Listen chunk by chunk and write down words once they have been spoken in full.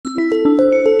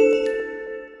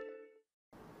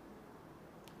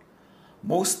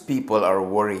Most people are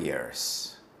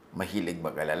worriers. Mahilig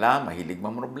mag-alala, mahilig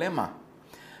mamroblema.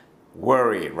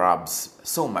 Worry robs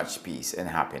so much peace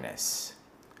and happiness.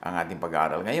 Ang ating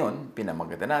pag-aaral ngayon,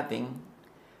 pinamagatan nating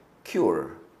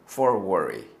Cure for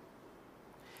Worry.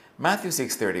 Matthew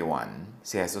 6:31,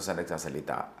 si Jesus ang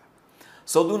nagsasalita.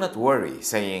 So do not worry,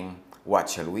 saying, what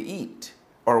shall we eat?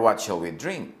 Or what shall we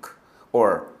drink?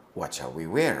 Or what shall we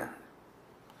wear?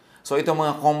 So ito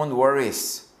mga common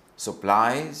worries,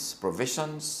 supplies,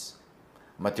 provisions,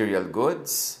 material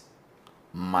goods,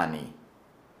 money.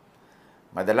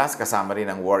 Madalas kasama rin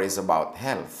ang worries about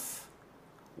health,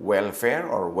 welfare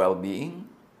or well-being,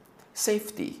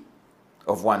 safety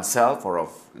of oneself or of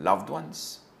loved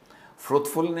ones,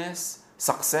 fruitfulness,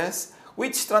 success,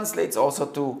 which translates also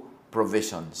to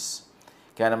provisions.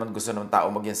 Kaya naman gusto ng tao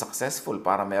maging successful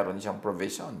para meron siyang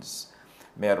provisions,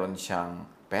 meron siyang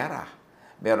pera,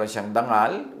 meron siyang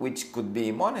dangal which could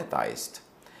be monetized.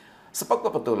 Sa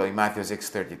pagpapatuloy, Matthew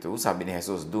 6:32, sabi ni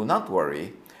Jesus, do not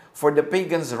worry, for the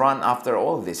pagans run after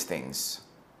all these things,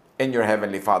 and your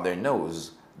heavenly Father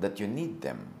knows that you need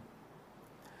them.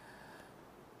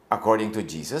 According to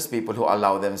Jesus, people who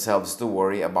allow themselves to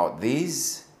worry about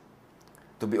these,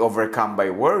 to be overcome by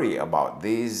worry about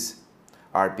these,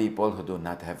 are people who do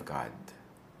not have God.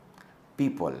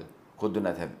 People who do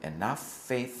not have enough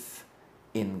faith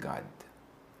in God.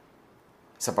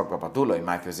 Sa pagpapatuloy,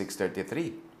 Matthew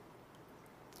 6:33,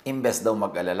 imbes daw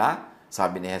mag-alala,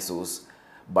 sabi ni Jesus,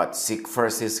 but seek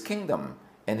first His kingdom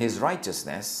and His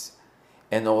righteousness,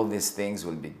 and all these things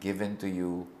will be given to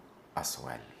you as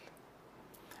well.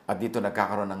 At dito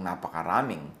nagkakaroon ng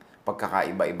napakaraming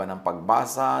pagkakaiba-iba ng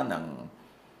pagbasa, ng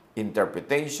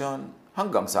interpretation,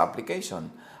 hanggang sa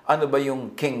application. Ano ba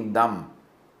yung kingdom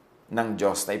ng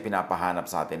Diyos na ipinapahanap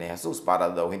sa atin ni Jesus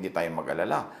para daw hindi tayo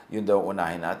mag-alala? Yun daw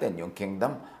unahin natin, yung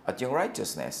kingdom at yung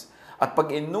righteousness. At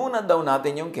pag inuna daw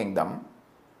natin yung kingdom,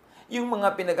 yung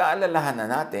mga pinag-aalalahan na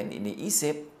natin,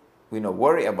 iniisip, we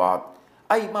worry about,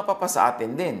 ay mapapasa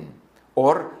atin din.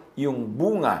 Or yung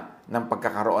bunga ng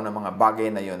pagkakaroon ng mga bagay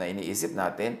na yun na iniisip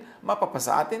natin,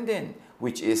 mapapasa atin din,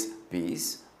 which is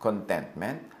peace,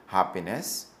 contentment,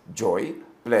 happiness, joy,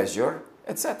 pleasure,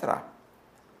 etc.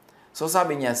 So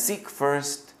sabi niya, seek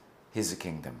first His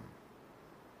kingdom.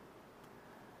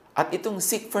 At itong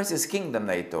seek first His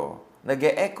kingdom na ito,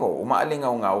 nag-e-echo,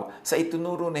 umaalingaw-ngaw sa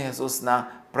itunuro ni Jesus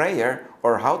na prayer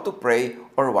or how to pray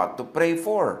or what to pray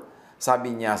for.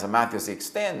 Sabi niya sa Matthew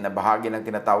 6:10 na bahagi ng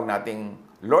tinatawag nating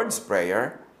Lord's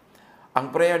Prayer,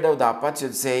 ang prayer daw dapat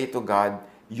should say to God,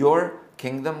 your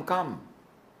kingdom come.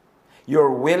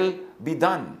 Your will be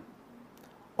done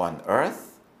on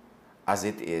earth as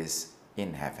it is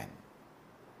in heaven.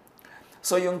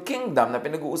 So yung kingdom na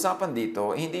pinag-uusapan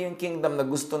dito, hindi yung kingdom na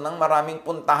gusto ng maraming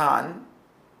puntahan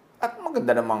at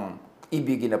maganda namang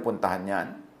ibigin na puntahan yan.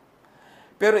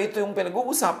 Pero ito yung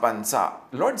pinag-uusapan sa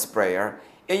Lord's Prayer,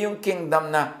 yung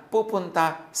kingdom na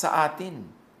pupunta sa atin.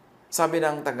 Sabi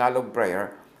ng Tagalog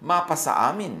prayer, mapasa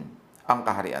amin ang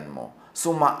kaharian mo.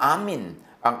 Sumaamin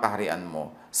ang kaharian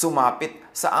mo. Sumapit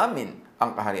sa amin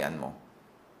ang kaharian mo.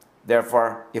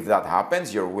 Therefore, if that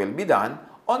happens, your will be done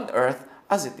on earth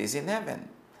as it is in heaven.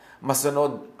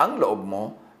 Masunod ang loob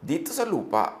mo dito sa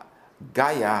lupa,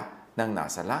 gaya ng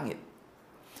nasa langit.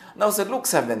 Now, sa Luke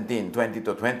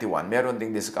 17:20-21, meron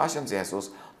ding discussion si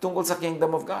Jesus tungkol sa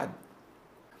kingdom of God.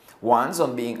 Once,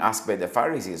 on being asked by the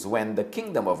Pharisees when the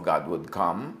kingdom of God would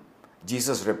come,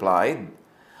 Jesus replied,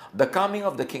 the coming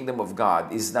of the kingdom of God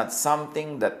is not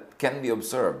something that can be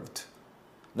observed,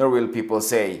 nor will people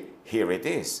say, here it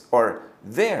is, or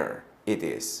there it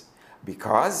is,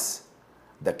 because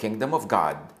the kingdom of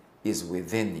God is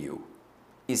within you,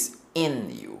 is in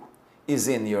you, is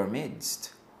in your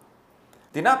midst.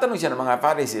 Tinatanong siya ng mga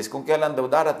Pharisees kung kailan daw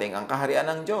darating ang kaharian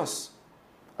ng Diyos.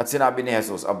 At sinabi ni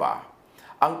Jesus, aba,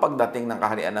 ang pagdating ng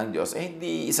kaharian ng Diyos ay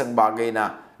hindi isang bagay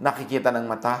na nakikita ng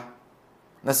mata,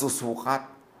 nasusukat.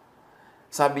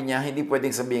 Sabi niya, hindi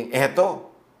pwedeng sabihin,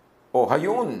 eto, o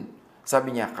hayun.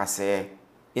 Sabi niya, kasi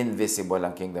invisible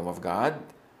ang kingdom of God,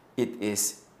 it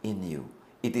is in you.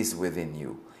 It is within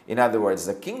you. In other words,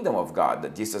 the kingdom of God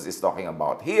that Jesus is talking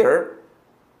about here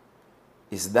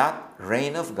is that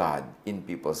reign of God in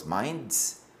people's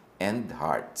minds and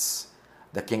hearts.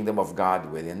 The kingdom of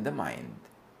God within the mind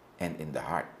and in the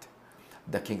heart.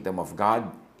 The kingdom of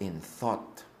God in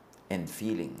thought and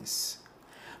feelings.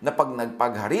 Na pag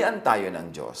nagpagharian tayo ng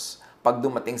Diyos, pag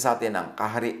dumating sa atin ang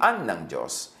kaharian ng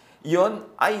Diyos, yon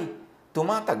ay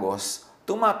tumatagos,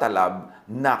 tumatalab,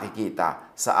 nakikita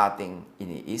sa ating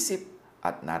iniisip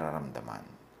at nararamdaman.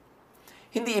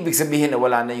 Hindi ibig sabihin na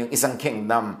wala na yung isang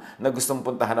kingdom na gustong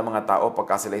puntahan ng mga tao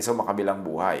pagka sila ay makabilang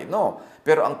buhay. No.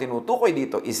 Pero ang tinutukoy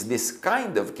dito is this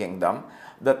kind of kingdom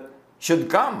that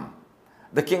should come.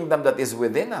 The kingdom that is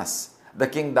within us. The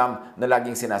kingdom na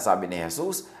laging sinasabi ni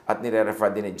Jesus at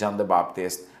nire-refer din ni John the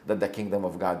Baptist that the kingdom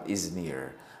of God is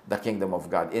near. The kingdom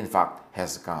of God, in fact,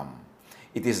 has come.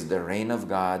 It is the reign of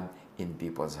God in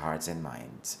people's hearts and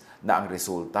minds na ang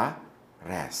resulta,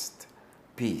 rest,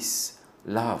 peace,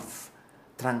 love,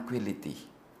 tranquility,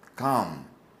 calm.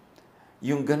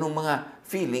 Yung ganong mga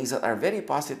feelings that are very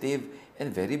positive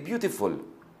and very beautiful.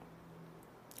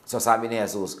 So sabi ni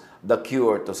Jesus, the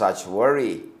cure to such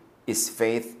worry is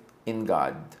faith in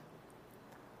God.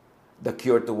 The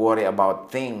cure to worry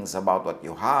about things, about what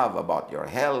you have, about your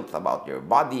health, about your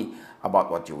body,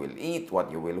 about what you will eat, what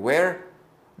you will wear,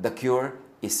 the cure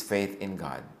is faith in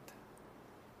God.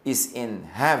 Is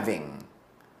in having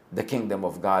the kingdom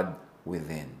of God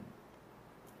within.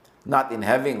 Not in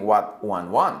having what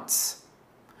one wants,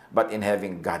 but in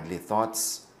having godly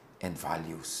thoughts and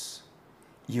values.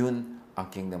 Yun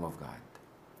ang kingdom of God.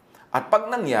 At pag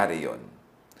nangyari yun,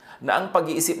 na ang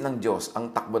pag-iisip ng Diyos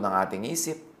ang takbo ng ating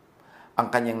isip, ang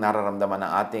kanyang nararamdaman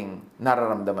ng ating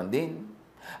nararamdaman din,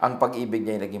 ang pag-ibig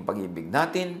niya ay naging pag-ibig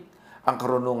natin, ang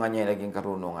karunungan niya ay naging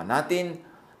karunungan natin,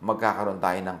 magkakaroon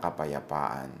tayo ng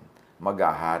kapayapaan.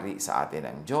 Maghahari sa atin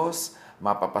ang Diyos,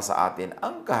 mapapasa atin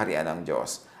ang kaharian ng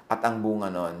Diyos. At ang bunga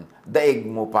nun, daig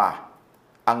mo pa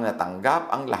ang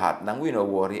natanggap ang lahat ng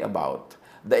wino-worry about.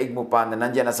 Daig mo pa na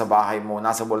nandiyan na sa bahay mo,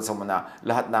 nasa bulsa mo na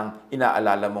lahat ng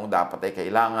inaalala mong dapat ay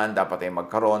kailangan, dapat ay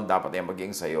magkaroon, dapat ay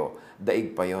maging sayo.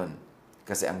 Daig pa yon.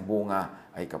 Kasi ang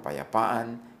bunga ay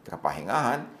kapayapaan,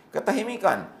 kapahingahan,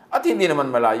 katahimikan. At hindi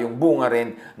naman malayong bunga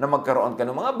rin na magkaroon ka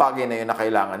ng mga bagay na yun na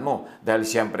kailangan mo. Dahil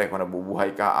siyempre kung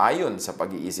nabubuhay ka ayon sa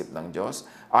pag-iisip ng Diyos,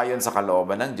 ayon sa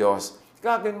kalooban ng Diyos,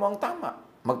 gagawin mo ang tama.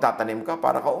 Magtatanim ka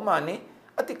para ka umani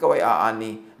at ikaw ay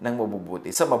aani ng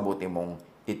mabubuti sa mabuti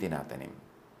mong itinatanim.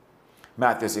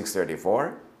 Matthew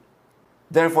 6:34,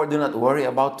 therefore do not worry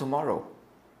about tomorrow,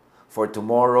 for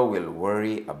tomorrow will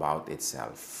worry about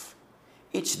itself.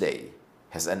 Each day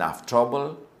has enough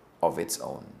trouble of its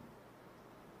own.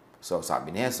 So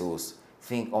sabi ni Jesus,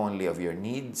 think only of your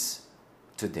needs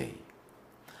today.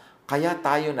 Kaya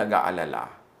tayo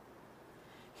nag-aalala.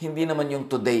 Hindi naman yung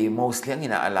today mostly ang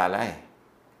inaalala eh.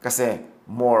 Kasi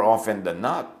more often than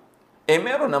not,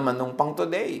 meron naman nung pang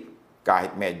today.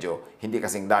 Kahit medyo hindi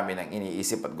kasing dami ng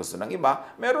iniisip at gusto ng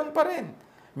iba, meron pa rin.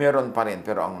 Meron pa rin.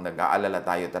 Pero ang nag-aalala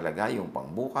tayo talaga yung pang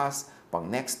bukas, pang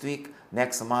next week,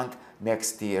 next month,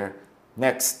 next year,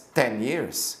 next 10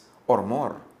 years or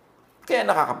more. Kaya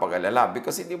nakakapag-alala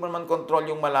because hindi mo naman control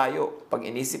yung malayo. Pag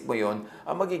inisip mo yon,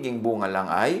 ang magiging bunga lang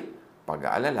ay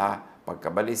pag-aalala,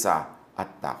 pagkabalisa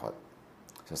at takot.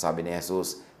 So sabi ni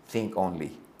Jesus, think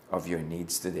only of your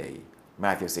needs today.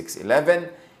 Matthew 6:11,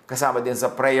 kasama din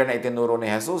sa prayer na itinuro ni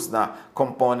Jesus na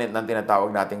component ng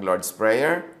tinatawag nating Lord's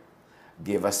Prayer,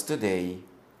 give us today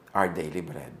our daily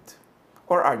bread,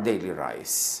 or our daily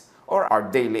rice, or our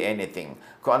daily anything.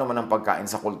 Kung ano man ang pagkain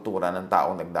sa kultura ng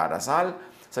taong nagdarasal,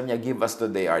 sabi niya, give us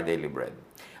today our daily bread.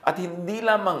 At hindi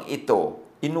lamang ito,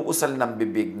 inuusal ng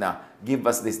bibig na, give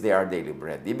us this day our daily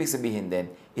bread. Ibig sabihin din,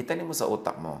 itanim mo sa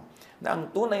utak mo, na ang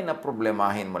tunay na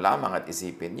problemahin mo lamang at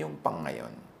isipin yung pang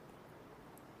ngayon.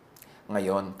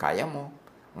 Ngayon, kaya mo.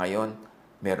 Ngayon,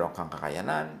 meron kang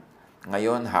kakayanan.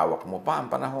 Ngayon, hawak mo pa ang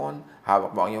panahon.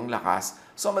 Hawak mo ang iyong lakas.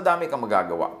 So, madami kang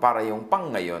magagawa para yung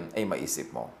pang ngayon ay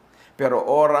maisip mo. Pero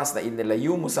oras na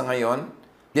inilayo mo sa ngayon,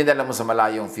 dinala mo sa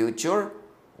malayong future,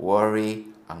 worry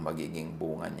ang magiging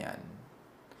bunga niyan.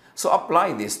 So,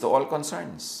 apply this to all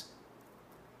concerns.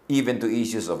 Even to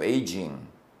issues of aging,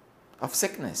 of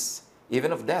sickness, even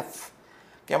of death.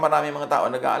 Kaya marami mga tao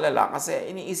nag-aalala kasi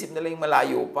iniisip nila yung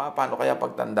malayo pa. Paano kaya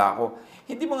pagtanda ko?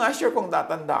 Hindi mo nga sure kung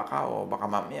tatanda ka o baka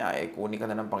mamaya kunin ka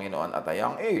na ng Panginoon at a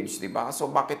young age, di ba? So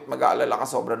bakit mag-aalala ka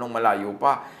sobra nung malayo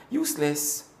pa?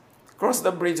 Useless. Cross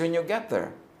the bridge when you get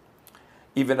there.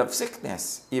 Even of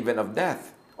sickness, even of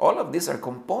death. All of these are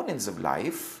components of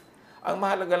life. Ang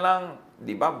mahalaga lang,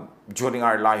 di ba, during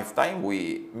our lifetime,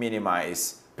 we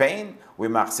minimize pain, we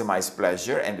maximize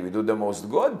pleasure, and we do the most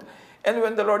good. And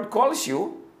when the Lord calls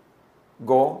you,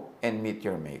 go and meet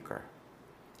your Maker.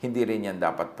 Hindi rin yan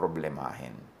dapat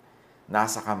problemahin.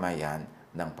 Nasa kamayan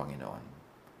ng Panginoon.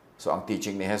 So ang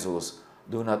teaching ni Jesus,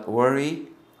 do not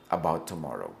worry about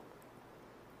tomorrow.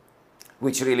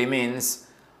 Which really means,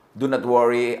 do not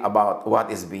worry about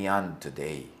what is beyond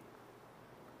today.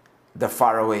 The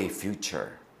faraway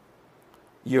future.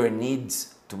 Your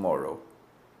needs tomorrow.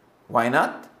 Why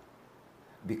not?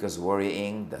 Because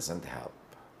worrying doesn't help.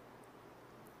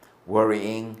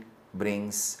 Worrying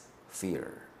brings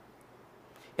fear.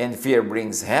 And fear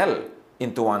brings hell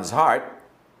into one's heart,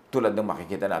 tulad ng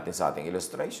makikita natin sa ating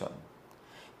illustration.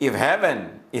 If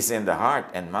heaven is in the heart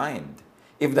and mind,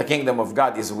 if the kingdom of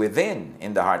God is within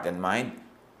in the heart and mind,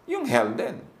 yung hell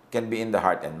then can be in the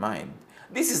heart and mind.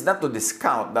 This is not to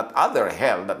discount that other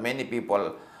hell that many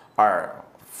people are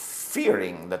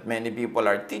fearing, that many people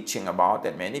are teaching about,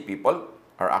 and many people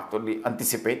are actually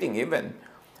anticipating even.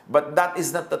 But that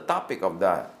is not the topic of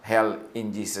the hell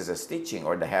in Jesus' teaching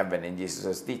or the heaven in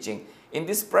Jesus' teaching in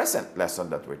this present lesson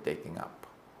that we're taking up.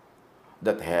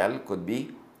 That hell could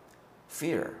be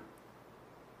fear.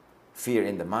 Fear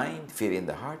in the mind, fear in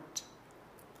the heart,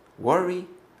 worry,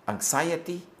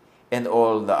 anxiety, and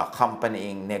all the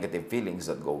accompanying negative feelings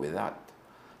that go with that.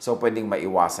 So, pwedeng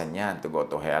maiwasan yan to go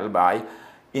to hell by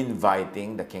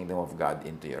inviting the kingdom of God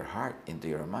into your heart, into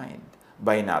your mind,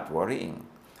 by not worrying,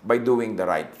 by doing the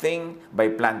right thing, by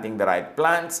planting the right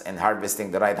plants and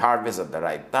harvesting the right harvest at the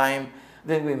right time.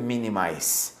 Then we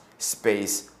minimize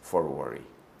space for worry.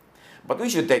 But we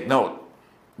should take note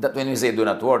that when we say do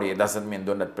not worry, it doesn't mean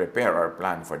do not prepare or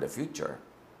plan for the future.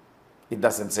 It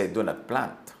doesn't say do not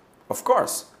plant. Of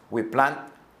course, we plant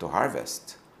to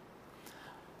harvest.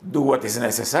 Do what is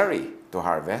necessary to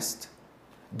harvest.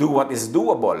 Do what is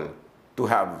doable to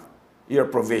have your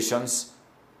provisions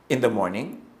in the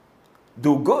morning.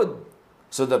 Do good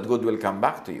so that good will come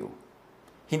back to you.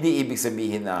 Hindi ibig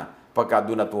sabihin na pagka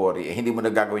do not worry, hindi mo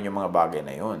nagagawin yung mga bagay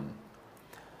na yun.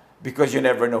 Because you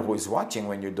never know who is watching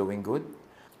when you're doing good.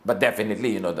 But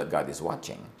definitely, you know that God is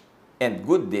watching. And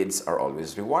good deeds are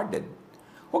always rewarded.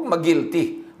 Huwag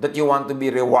mag-guilty that you want to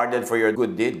be rewarded for your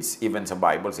good deeds. Even sa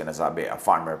Bible, sinasabi, a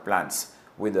farmer plants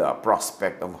with a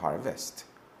prospect of harvest.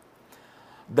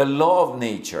 The law of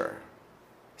nature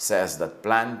says that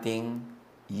planting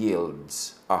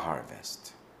yields a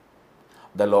harvest.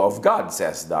 The law of God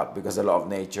says that because the law of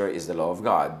nature is the law of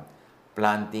God,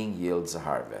 planting yields a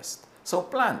harvest. So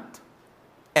plant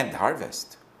and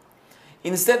harvest.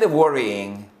 Instead of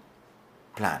worrying,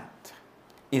 plant.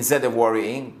 Instead of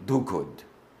worrying, do good.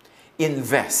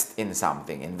 Invest in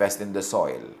something. Invest in the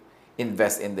soil.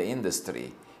 Invest in the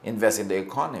industry. Invest in the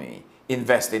economy.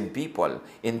 Invest in people.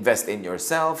 Invest in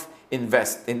yourself.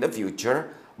 Invest in the future.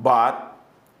 But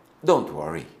don't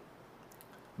worry.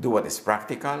 Do what is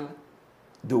practical.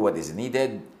 Do what is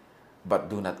needed. But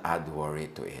do not add worry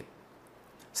to it.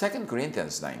 2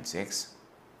 Corinthians 9:6.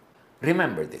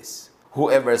 Remember this.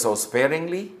 Whoever sows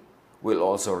sparingly will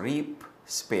also reap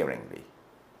sparingly.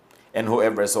 And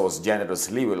whoever sows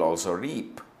generously will also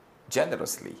reap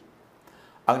generously.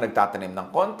 Ang nagtatanim ng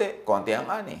konti, konti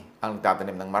ang ani. Ang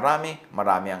nagtatanim ng marami,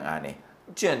 marami ang ani.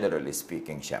 Generally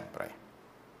speaking, syempre.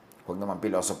 Huwag naman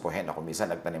pilosopohin na kung minsan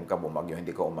nagtanim ka, bumagyo,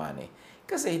 hindi ka umani.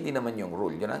 Kasi hindi naman yung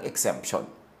rule, yun ang exemption.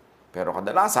 Pero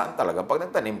kadalasan talaga, pag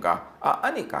nagtanim ka,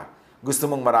 ani ka. Gusto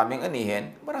mong maraming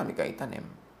anihin, marami ka itanim.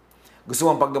 Gusto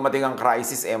mong pag dumating ang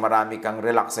crisis, marami kang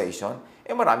relaxation,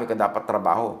 marami kang dapat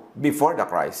trabaho before the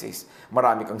crisis.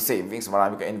 Marami kang savings,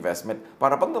 marami kang investment,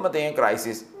 para pag dumating ang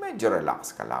crisis, medyo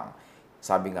relax ka lang.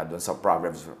 Sabi nga doon sa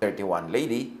Proverbs 31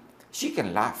 lady, she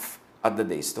can laugh at the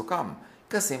days to come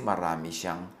kasi marami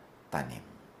siyang tanim.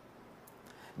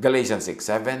 Galatians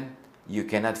 6:7, you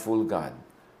cannot fool God,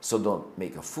 so don't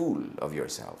make a fool of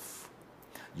yourself.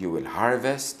 You will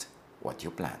harvest what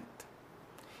you plant.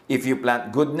 If you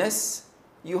plant goodness,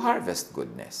 you harvest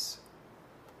goodness.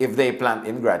 If they plant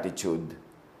ingratitude,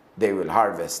 they will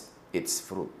harvest its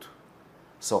fruit.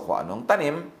 So kung anong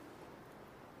tanim,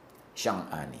 siyang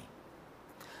ani.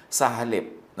 Sa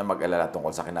halip na mag-alala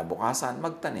tungkol sa kinabukasan,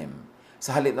 magtanim.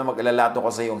 Sa halip na mag-alala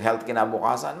tungkol sa iyong health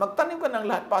kinabukasan, magtanim ka ng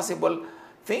lahat possible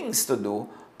things to do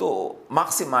to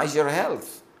maximize your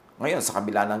health. Ngayon, sa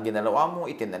kabila ng ginalawa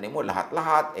mo, itinanim mo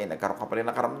lahat-lahat, nagkaroon ka pa rin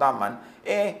ng karamdaman,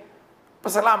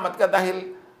 pasalamat ka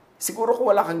dahil siguro kung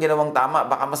wala kang ginawang tama,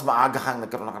 baka mas maaga kang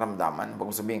nagkaroon ng karamdaman. Huwag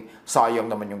mo sabihin, sayang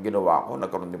naman yung ginawa ko,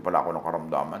 nagkaroon din pala ako ng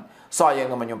karamdaman. Sayang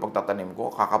naman yung pagtatanim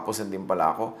ko, kakapusin din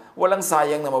pala ako. Walang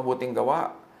sayang na mabuting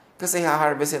gawa. Kasi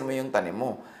haharvestin mo yung tanim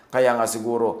mo. Kaya nga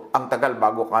siguro, ang tagal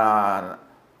bago ka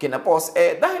kinapos,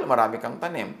 dahil marami kang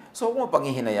tanim. So, huwag mo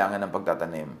panghihinayangan ng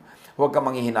pagtatanim. Huwag kang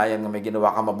manghihinayang na may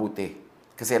ginawa ka mabuti.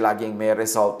 Kasi laging may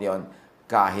result yon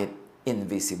kahit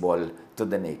invisible to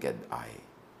the naked eye.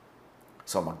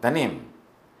 So magtanim.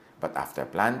 But after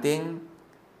planting,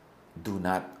 do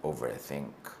not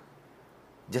overthink.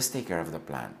 Just take care of the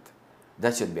plant.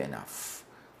 That should be enough.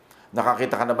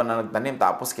 Nakakita ka na ba na nagtanim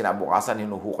tapos kinabukasan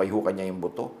hinuhukay-hukay niya yung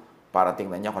buto para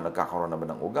tingnan niya kung nagkakaroon na ba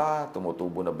ng uga,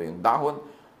 tumutubo na ba yung dahon,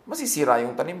 masisira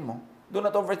yung tanim mo. Do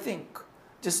not overthink.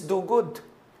 Just do good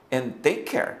and take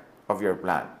care of your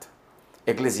plant.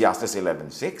 Ecclesiastes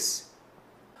 11:6.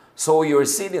 Sow your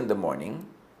seed in the morning,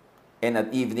 and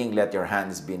at evening let your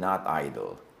hands be not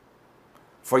idle.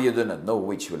 For you do not know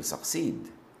which will succeed,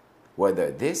 whether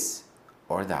this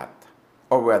or that,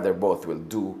 or whether both will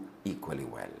do equally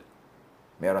well.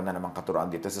 Meron na namang katuruan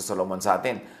dito sa Solomon sa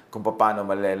atin kung paano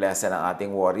malelesen ang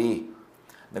ating worry.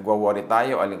 Nagwa-worry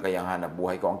tayo, aling kayang hanap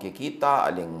buhay ko ang kikita,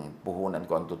 aling puhunan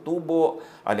ko ang tutubo,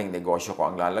 aling negosyo ko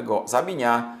ang lalago. Sabi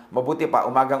niya, mabuti pa,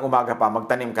 umagang-umaga pa,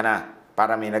 magtanim ka na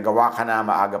para may nagawa ka na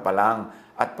maaga pa lang.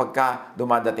 At pagka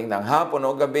dumadating ng hapon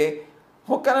o gabi,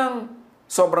 huwag ka nang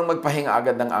sobrang magpahinga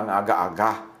agad ng ang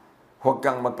aga-aga. Huwag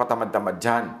kang magpatamad-tamad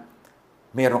dyan.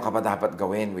 Meron ka pa dapat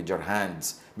gawin with your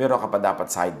hands. Meron ka pa dapat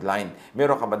sideline.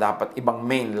 Meron ka pa dapat ibang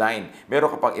main line.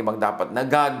 Meron ka pang ibang dapat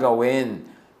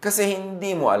nagagawin. Kasi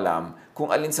hindi mo alam kung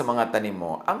alin sa mga tanim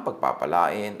mo ang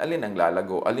pagpapalain, alin ang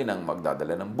lalago, alin ang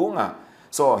magdadala ng bunga.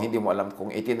 So, hindi mo alam kung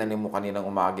itinanim mo kaninang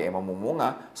umaga ay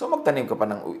mamumunga. So, magtanim ka pa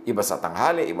ng iba sa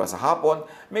tanghali, iba sa hapon.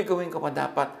 May gawin ka pa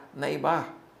dapat na iba.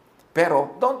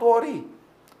 Pero, don't worry.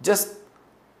 Just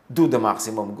do the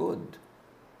maximum good.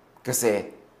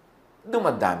 Kasi,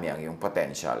 dumadami ang iyong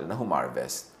potential na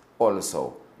humarvest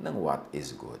also ng what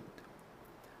is good.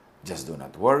 Just do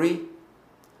not worry.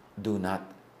 Do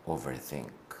not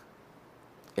overthink.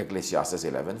 Ecclesiastes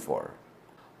 11:4.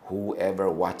 Whoever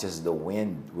watches the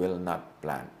wind will not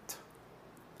plant.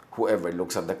 Whoever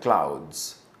looks at the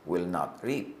clouds will not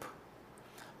reap.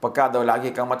 Pagka daw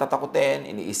lagi kang matatakutin,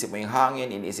 iniisip mo yung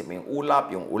hangin, iniisip mo yung ulap,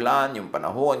 yung ulan, yung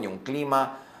panahon, yung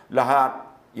klima, lahat,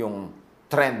 yung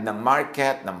trend ng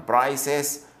market, ng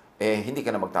prices, hindi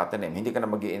ka na magtatanim, hindi ka na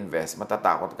mag-i-invest,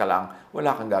 matatakot ka lang,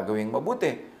 wala kang gagawing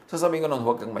mabuti. So sabi ko nun,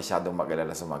 huwag kang masyadong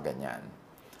mag-alala sa mga ganyan.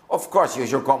 Of course, use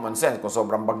your common sense. Kung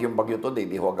sobrang bagyong-bagyo today,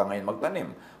 di huwag ka ngayon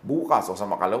magtanim. Bukas o sa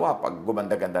makalawa, pag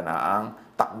gumanda-ganda na ang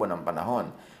takbo ng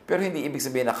panahon. Pero hindi ibig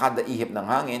sabihin na kada ihip ng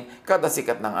hangin, kada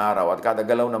sikat ng araw, at kada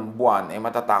galaw ng buwan,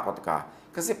 matatakot ka.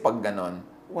 Kasi pag ganon,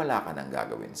 wala ka nang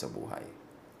gagawin sa buhay.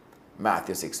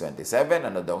 Matthew 6:27,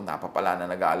 ano daw, napapala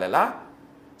na nag-aalala?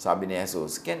 Sabi ni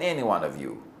Jesus, can any one of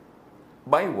you,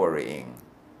 by worrying,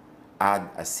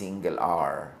 add a single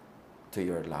hour to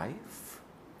your life?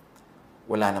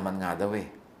 Wala naman nga daw eh.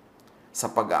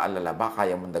 Sa pag-aalala ba,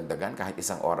 kaya mong dagdagan kahit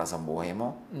isang oras ang buhay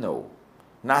mo? No.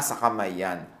 Nasa kamay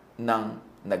yan ng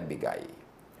nagbigay.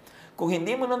 Kung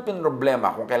hindi mo nun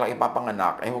pinroblema kung kailan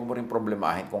ipapanganak, huwag mo rin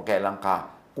problemahin kung kailan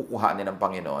ka kukuhanin ng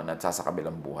Panginoon at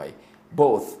sasakabilang buhay.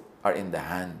 Both are in the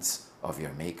hands of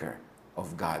your Maker,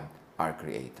 of God, our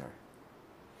Creator.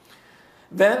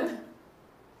 Then,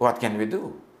 what can we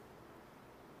do?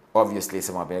 Obviously,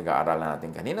 sa mga pinag-aaralan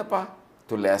natin kanina pa,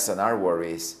 to lessen our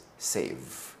worries,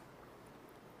 save.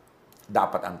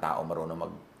 Dapat ang tao marunong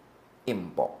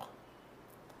mag-impok.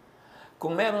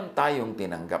 Kung meron tayong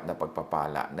tinanggap na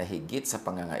pagpapala na higit sa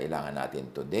pangangailangan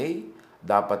natin today,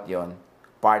 dapat yon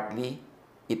partly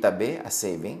itabi as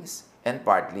savings and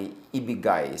partly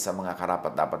ibigay sa mga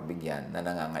karapat-dapat bigyan na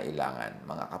nangangailangan,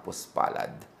 mga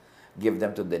kapuspalad. Give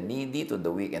them to the needy, to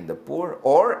the weak and the poor,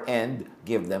 and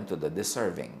give them to the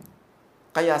deserving.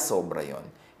 Kaya sobra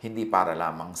yon. Hindi para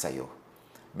lamang sa'yo.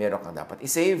 Meron kang dapat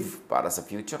i-save para sa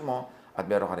future mo at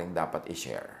meron ka rin dapat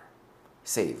i-share.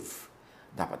 Save.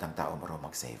 Dapat ang tao marunong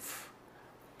mag-save.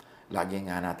 Lagi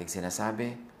nga nating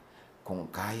sinasabi,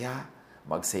 kung kaya,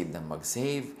 mag-save ng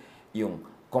mag-save, yung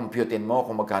computein mo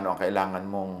kung magkano ang kailangan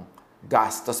mong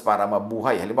gastos para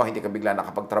mabuhay. Halimbawa, hindi ka bigla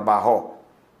nakapagtrabaho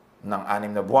ng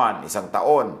 6 na buwan, 1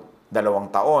 taon,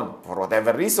 2 taon, for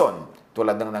whatever reason.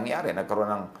 Tulad ng nangyari, nagkaroon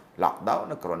ng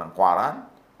lockdown, nagkaroon ng quarantine.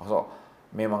 So,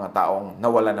 may mga taong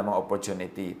nawala ng mga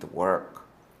opportunity to work.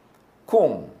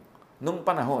 Kung nung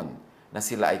panahon na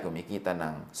sila ay kumikita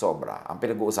ng sobra, ang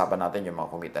pinag-uusapan natin yung mga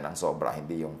kumita ng sobra,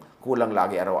 hindi yung kulang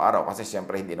lagi araw-araw kasi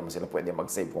siyempre hindi naman sila pwede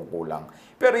mag-save kung kulang.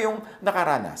 Pero yung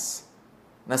nakaranas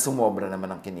na sumobra naman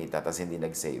ang kinita tapos hindi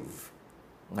nag-save.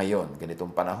 Ngayon,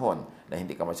 ganitong panahon na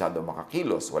hindi ka masyadong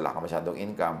makakilos, wala ka masyadong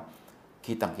income,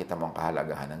 kitang-kita mo ang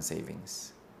kahalagahan ng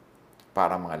savings.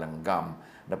 Para mga langgam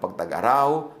na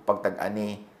pagtag-araw,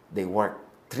 pagtag-ani, they work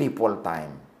triple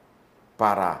time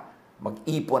para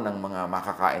mag-ipon ng mga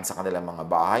makakain sa kanilang mga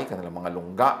bahay, kanilang mga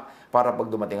lungga, para pag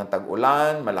dumating ang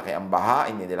tag-ulan, malaki ang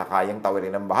baha, hindi nila kayang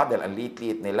tawirin ang baha dahil ang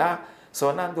liit-liit nila. So,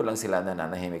 nando lang sila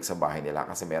nananahimik sa bahay nila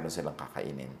kasi meron silang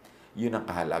kakainin. Yun ang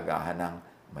kahalagahan ng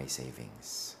may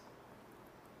savings.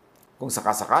 Kung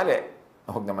sakasakali,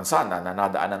 huwag naman sana na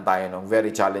nadaanan tayo ng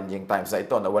very challenging times na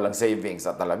ito na walang savings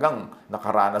at talagang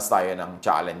nakaranas tayo ng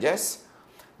challenges.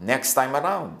 Next time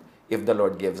around, if the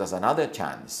Lord gives us another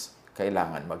chance,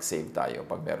 kailangan mag-save tayo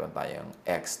pag meron tayong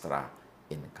extra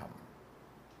income.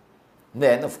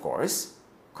 Then, of course,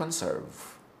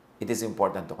 conserve. it is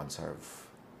important to conserve.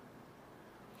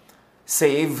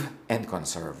 Save and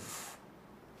conserve.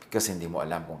 Because hindi mo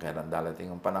alam kung kailan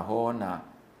darating yung panahon na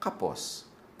kapos,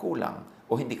 kulang,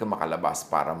 o hindi ka makalabas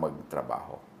para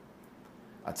magtrabaho.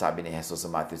 At sabi ni Jesus sa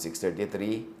Matthew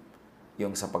 6:33,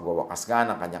 yung sa pagwawakas nga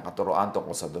ng kanyang katuroan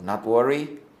tungkol sa do not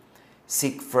worry,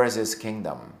 seek first His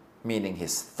kingdom, meaning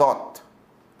His thought,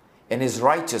 and His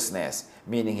righteousness,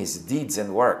 meaning His deeds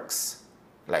and works,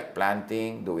 like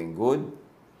planting, doing good,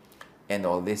 and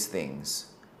all these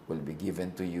things will be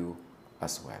given to you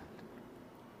as well.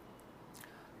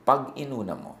 Pag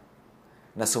inuna mo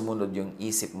na sumunod yung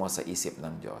isip mo sa isip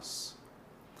ng Diyos,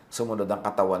 sumunod ang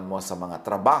katawan mo sa mga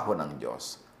trabaho ng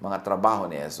Diyos, mga trabaho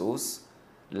ni Jesus,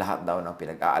 lahat daw ng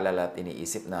pinag-aalala at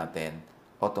iniisip natin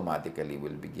automatically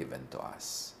will be given to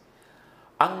us.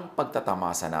 Ang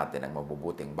pagtatamasa natin ng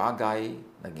mabubuting bagay,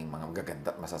 naging mga magaganda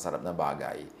at masasarap na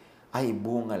bagay, ay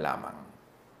bunga lamang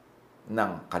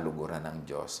ng kaluguran ng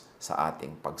Diyos sa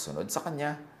ating pagsunod sa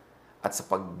Kanya at sa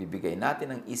pagbibigay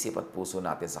natin ng isip at puso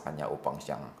natin sa Kanya upang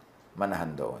siyang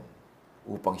manahan doon,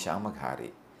 upang siya ang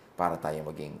maghari, para tayo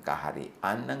maging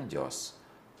kaharian ng Diyos,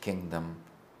 Kingdom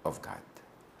of God.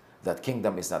 That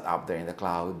kingdom is not up there in the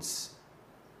clouds.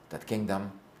 That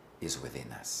kingdom is within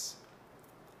us.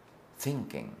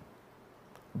 Thinking,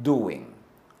 doing,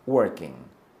 working,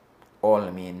 all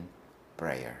mean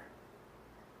prayer.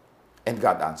 And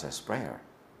God answers prayer.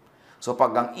 So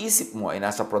pag ang isip mo ay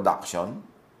nasa production,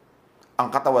 ang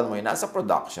katawan mo ay nasa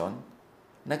production,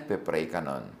 nagpe-pray ka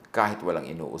nun kahit walang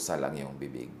inuusal ang iyong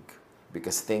bibig.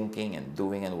 Because thinking and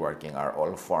doing and working are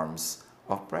all forms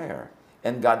of prayer.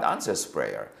 And God answers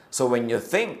prayer. So when you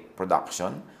think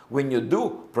production, when you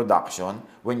do production,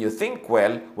 when you think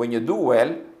well, when you do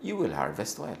well, you will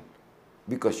harvest well.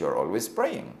 Because you're always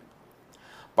praying.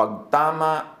 Pag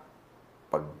tama,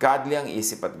 pag godly ang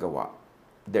isip at gawa,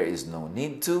 there is no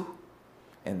need to,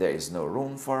 and there is no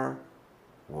room for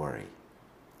worry.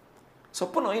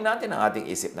 So punuin natin ang ating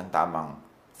isip ng tamang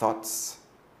thoughts.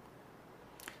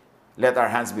 Let our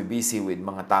hands be busy with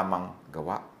mga tamang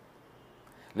gawa.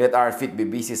 Let our feet be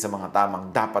busy sa mga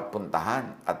tamang dapat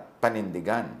puntahan at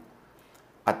panindigan.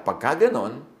 At pagka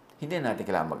ganon, hindi natin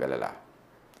kailangan mag-alala.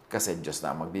 Kasi Diyos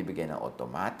na ang magbibigay ng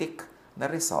automatic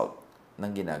na result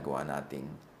ng ginagawa nating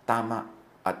tama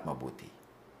at mabuti.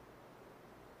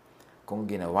 Kung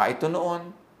ginawa ito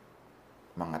noon,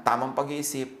 mga tamang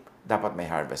pag-iisip, dapat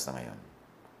may harvest na ngayon.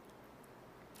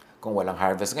 Kung walang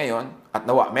harvest ngayon, at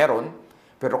nawa meron,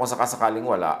 pero kung sakasakaling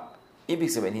wala, ibig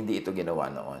sabihin hindi ito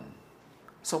ginawa noon.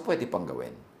 So pwede pang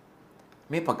gawin.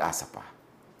 May pag-asa pa.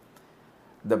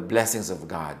 The blessings of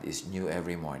God is new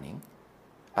every morning,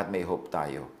 at may hope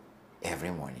tayo every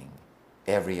morning,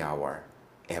 every hour,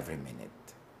 every minute.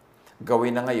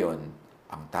 Gawin na ngayon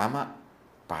ang tama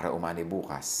para umani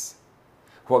bukas.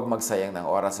 Huwag magsayang ng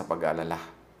oras sa pag-aalala,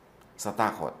 sa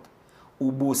takot.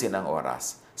 Ubusin ang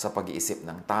oras sa pag-iisip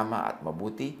ng tama at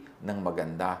mabuti, ng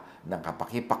maganda, ng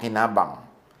kapakipakinabang,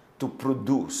 to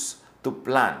produce, to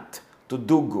plant, to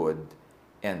do good,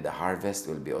 and the harvest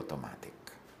will be automatic.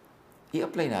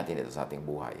 I-apply natin ito sa ating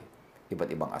buhay. Iba't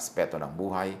ibang aspeto ng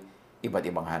buhay, iba't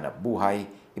ibang hanap buhay,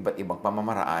 iba't ibang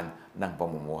pamamaraan ng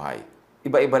pamumuhay.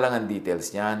 Iba-iba lang ang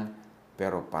details niyan,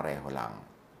 pero pareho lang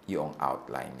yung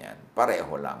outline niyan.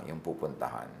 Pareho lang yung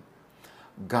pupuntahan.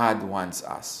 God wants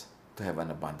us to have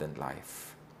an abundant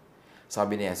life.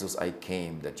 Sabi ni Jesus, I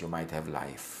came that you might have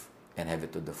life and have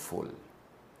it to the full.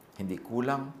 Hindi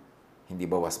kulang, hindi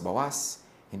bawas-bawas,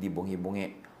 hindi bungi-bungi,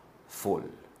 full.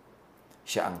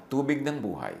 Siya ang tubig ng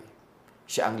buhay.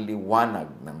 Siya ang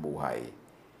liwanag ng buhay.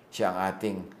 Siya ang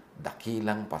ating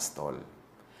dakilang pastol.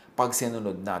 Pag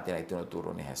sinunod natin ay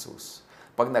tinuturo ni Jesus.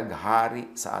 Pag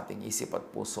naghari sa ating isip at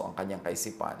puso ang kanyang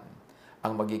kaisipan,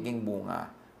 ang magiging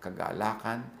bunga,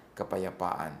 kagalakan,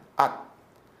 kapayapaan, at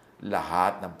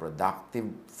lahat ng productive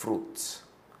fruits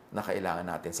na kailangan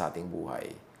natin sa ating buhay,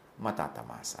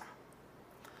 matatamasa.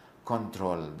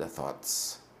 Control the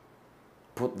thoughts.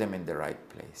 Put them in the right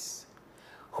place.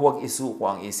 Huwag isuko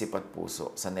ang isip at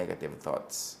puso sa negative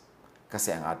thoughts.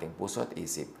 Kasi ang ating puso at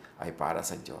isip ay para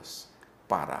sa Diyos,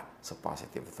 para sa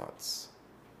positive thoughts.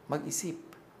 Mag-isip.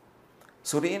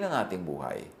 Suriin ang ating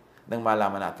buhay nang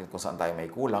malaman natin kung saan tayo may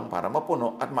kulang para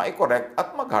mapuno at ma-correct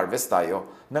at mag-harvest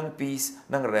tayo ng peace,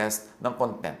 ng rest, ng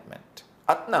contentment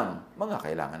at ng mga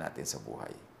kailangan natin sa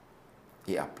buhay.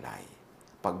 I-apply.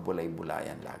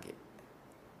 Pagbulay-bulayan lagi.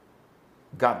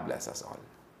 God bless us all.